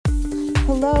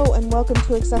Hello and welcome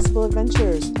to Accessible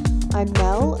Adventures. I'm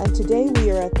Mel and today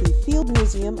we are at the Field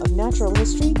Museum of Natural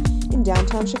History in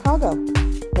downtown Chicago.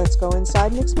 Let's go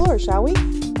inside and explore, shall we?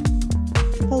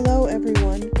 Hello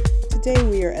everyone. Today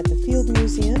we are at the Field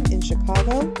Museum in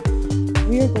Chicago.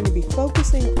 We are going to be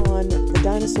focusing on the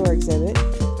dinosaur exhibit,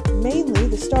 mainly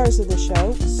the stars of the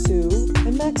show, Sue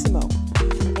and Maximo.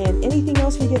 And anything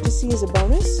else we get to see is a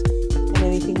bonus, and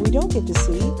anything we don't get to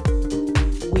see,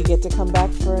 we get to come back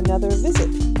for another visit.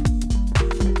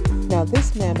 Now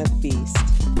this mammoth beast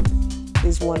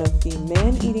is one of the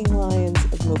man-eating lions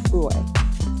of Mufue.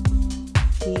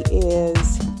 He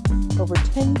is over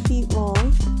 10 feet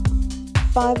long,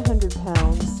 500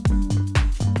 pounds,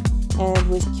 and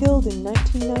was killed in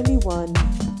 1991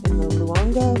 in the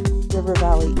Luanga River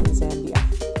Valley in Zambia.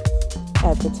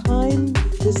 At the time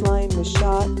this lion was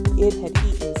shot, it had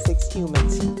eaten 6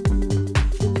 humans.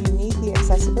 If you need the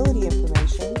accessibility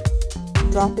information,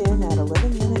 drop in at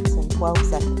 11 minutes and 12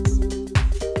 seconds.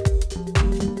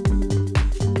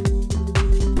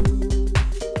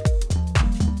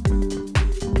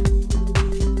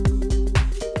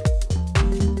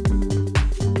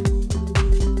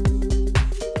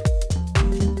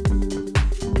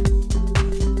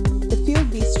 The Field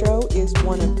Bistro is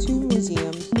one of 2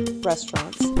 museum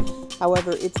restaurants.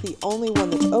 However, it's the only one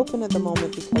that's open at the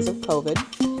moment because of COVID.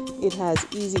 It has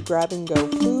easy grab-and-go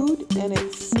food, and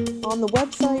it's on the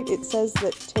website it says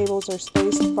that tables are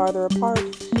spaced farther apart.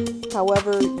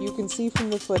 However, you can see from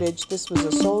the footage this was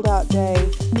a sold-out day,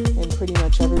 and pretty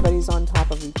much everybody's on top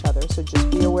of each other, so just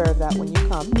be aware of that when you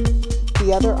come.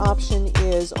 The other option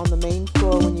is on the main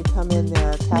floor when you come in.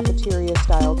 There are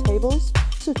cafeteria-style tables,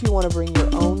 so if you want to bring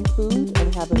your own food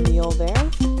and have a meal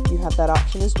there, you have that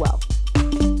option as well.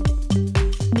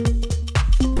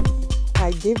 I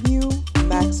give you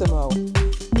Maximo.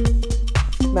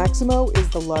 Maximo is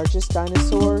the largest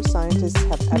dinosaur scientists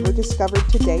have ever discovered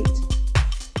to date.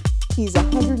 He's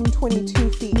 122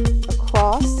 feet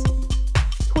across,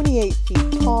 28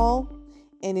 feet tall,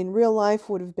 and in real life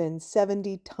would have been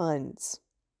 70 tons.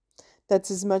 That's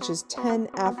as much as 10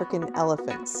 African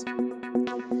elephants.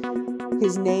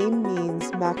 His name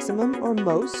means maximum or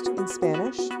most in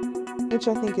Spanish, which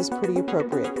I think is pretty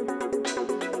appropriate.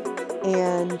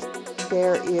 And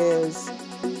there is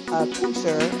a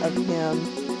picture of him,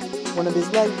 one of his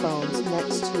leg bones,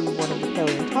 next to one of the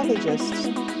paleontologists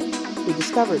who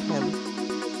discovered him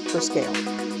for scale.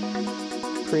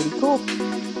 Pretty cool.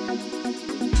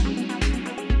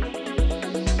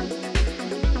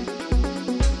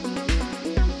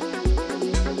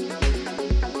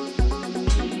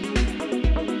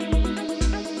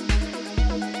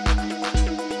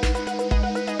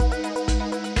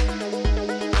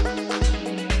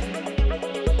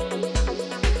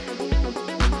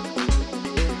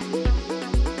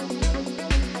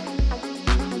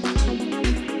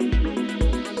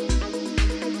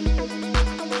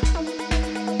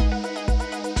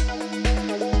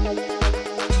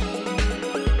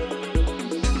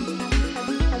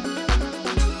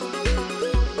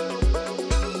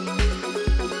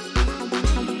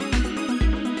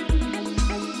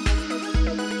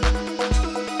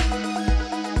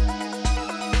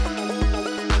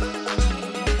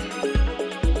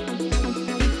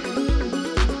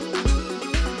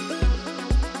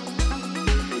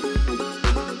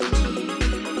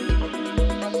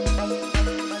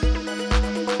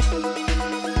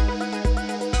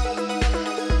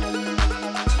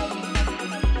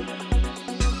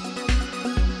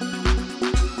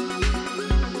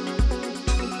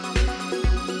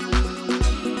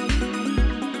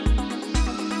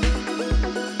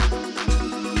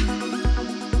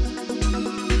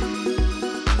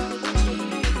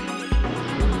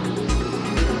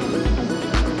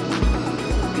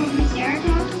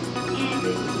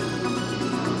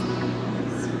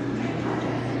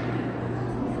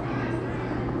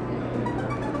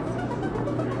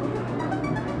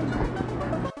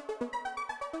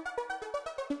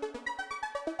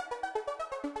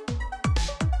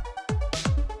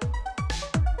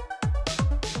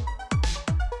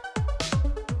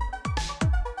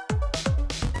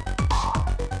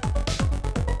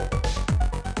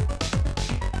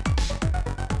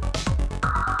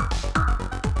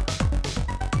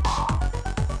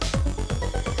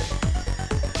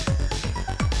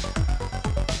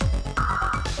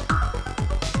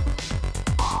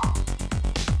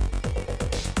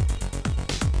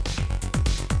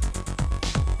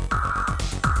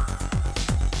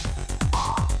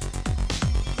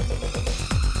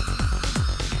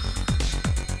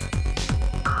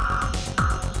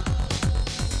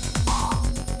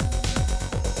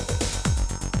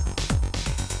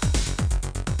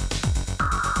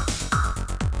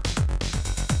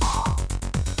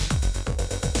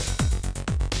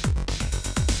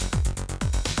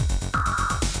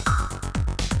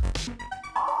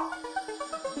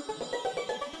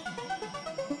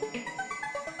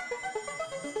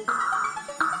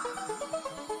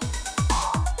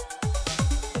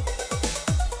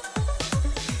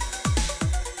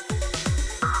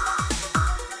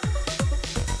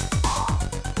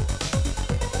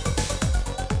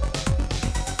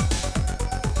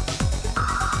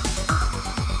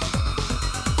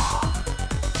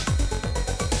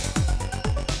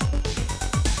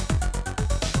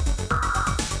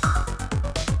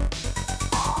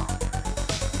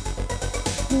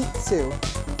 Sue,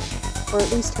 or at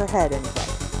least her head anyway.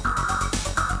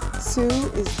 Sue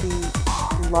is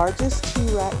the largest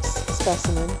T-Rex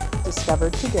specimen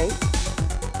discovered to date,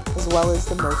 as well as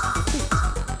the most complete.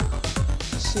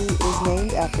 She is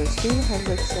named after Sue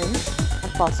Hendrickson,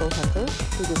 a fossil hunter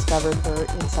who discovered her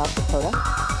in South Dakota,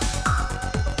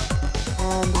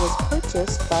 and was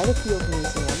purchased by the Field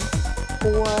Museum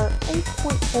for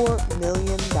 $8.4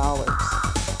 million.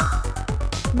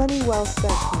 Money well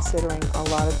spent, considering a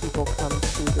lot of people come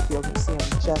to the Field Museum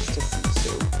just to see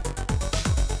Sue.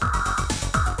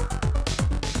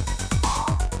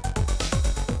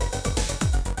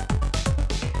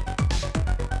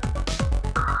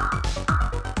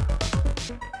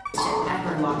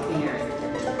 Ever walk the earth,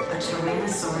 a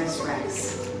Tyrannosaurus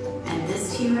rex, and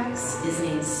this T-Rex is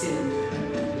named Sue.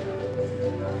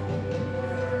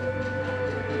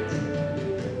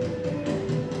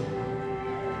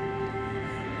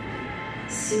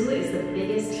 Sue is the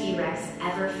biggest T-Rex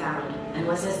ever found and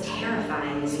was as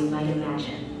terrifying as you might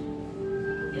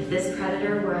imagine. If this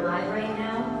predator were alive right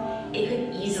now, it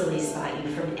could easily spot you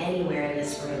from anywhere in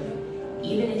this room,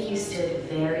 even if you stood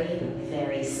very,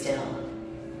 very still.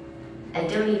 And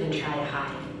don't even try to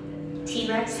hide.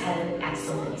 T-Rex had an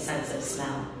excellent sense of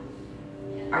smell.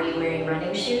 Are you wearing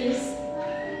running shoes?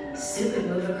 Sue could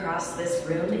move across this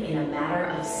room in a matter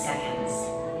of seconds.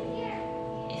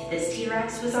 If this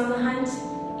T-Rex was on the hunt,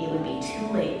 it would be too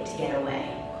late to get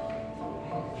away.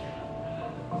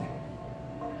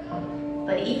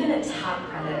 But even a top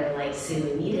predator like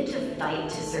Sue needed to fight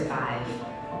to survive.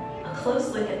 A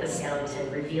close look at the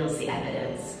skeleton reveals the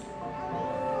evidence.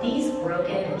 These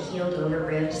broken and healed over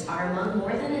ribs are among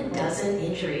more than a dozen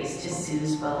injuries to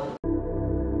Sue's bone.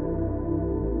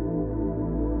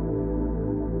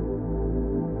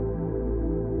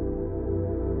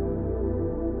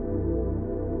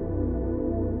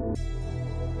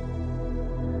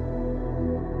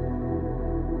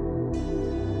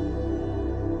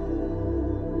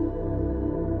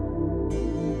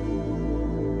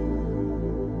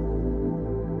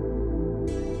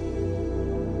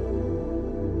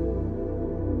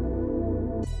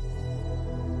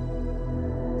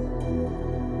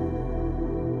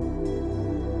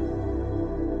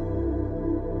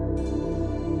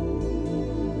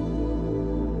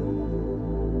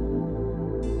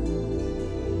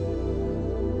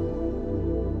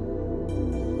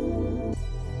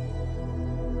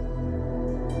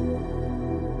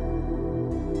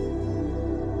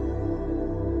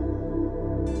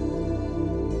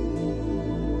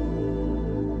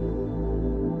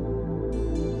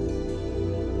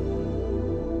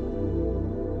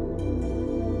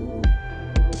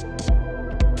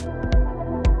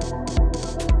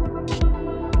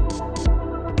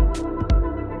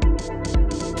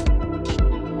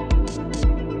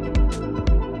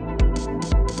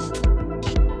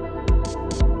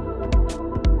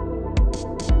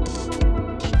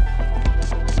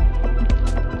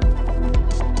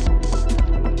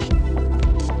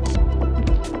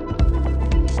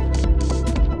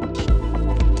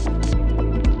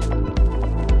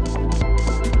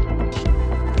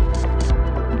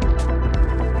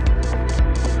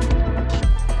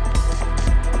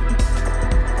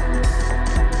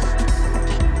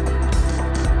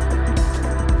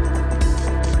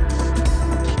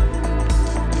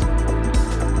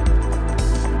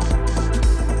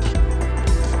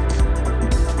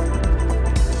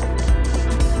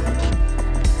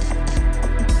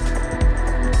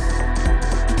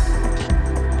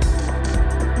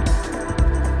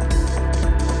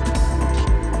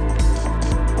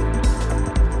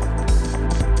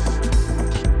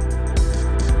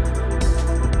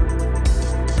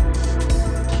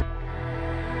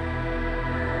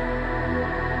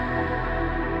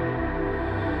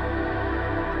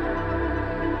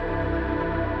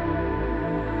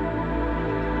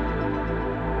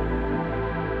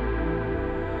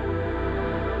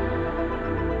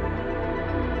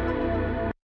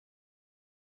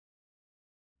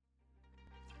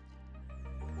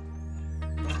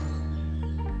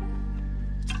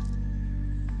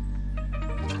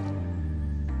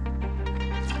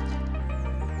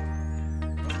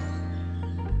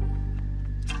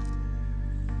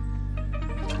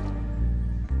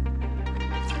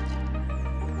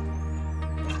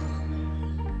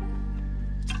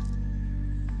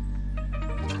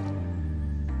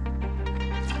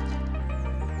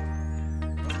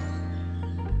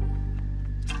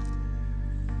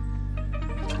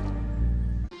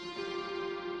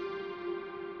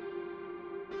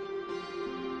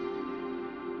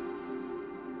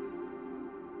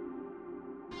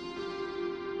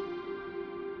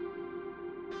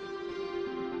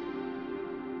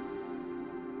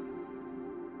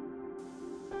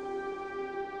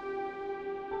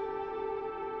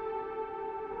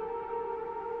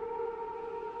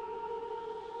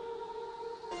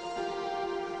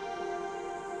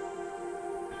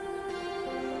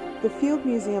 The Field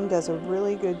Museum does a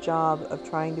really good job of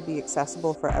trying to be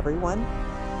accessible for everyone.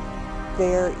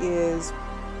 There is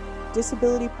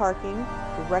disability parking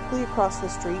directly across the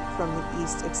street from the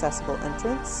east accessible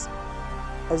entrance,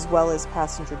 as well as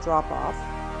passenger drop-off.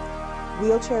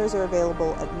 Wheelchairs are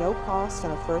available at no cost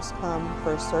on a first-come,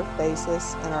 first-served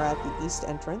basis and are at the east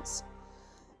entrance.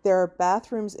 There are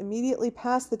bathrooms immediately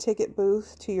past the ticket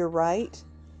booth to your right,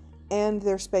 and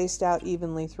they're spaced out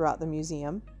evenly throughout the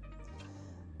museum.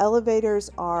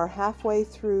 Elevators are halfway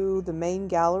through the main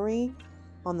gallery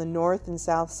on the north and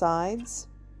south sides.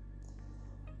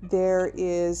 There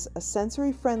is a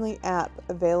sensory-friendly app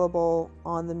available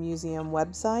on the museum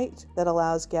website that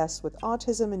allows guests with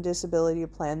autism and disability to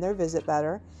plan their visit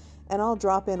better, and I'll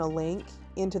drop in a link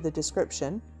into the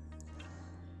description.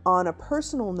 On a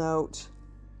personal note,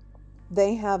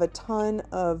 they have a ton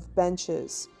of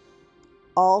benches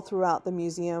all throughout the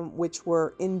museum, which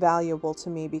were invaluable to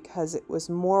me because it was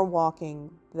more walking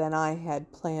than I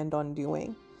had planned on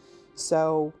doing.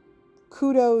 So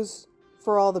kudos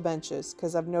for all the benches,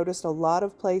 because I've noticed a lot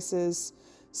of places,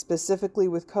 specifically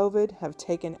with COVID, have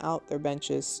taken out their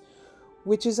benches,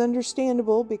 which is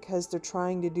understandable because they're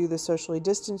trying to do the socially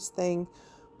distanced thing.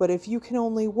 But if you can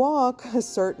only walk a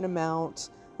certain amount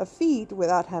of feet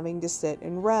without having to sit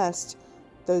and rest,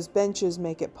 those benches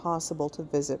make it possible to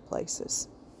visit places.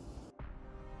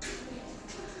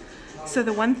 So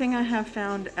the one thing I have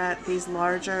found at these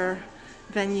larger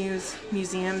venues,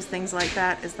 museums, things like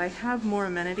that, is they have more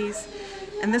amenities.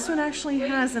 And this one actually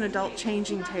has an adult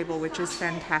changing table, which is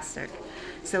fantastic.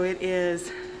 So it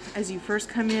is, as you first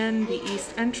come in the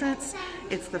east entrance,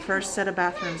 it's the first set of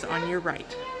bathrooms on your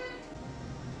right.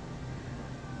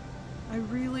 I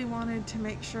really wanted to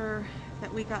make sure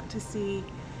that we got to see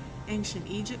ancient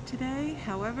Egypt today.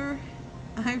 However,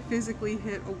 I physically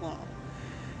hit a wall.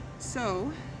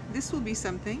 So this will be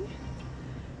something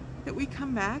that we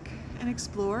come back and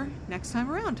explore next time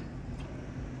around.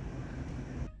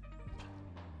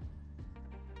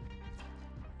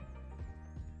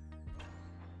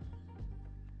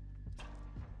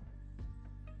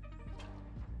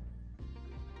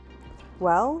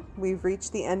 Well, we've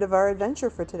reached the end of our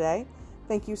adventure for today.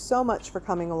 Thank you so much for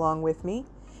coming along with me.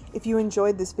 If you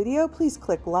enjoyed this video, please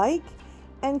click like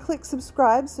and click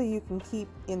subscribe so you can keep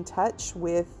in touch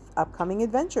with upcoming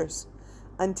adventures.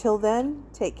 Until then,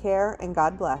 take care and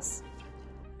God bless.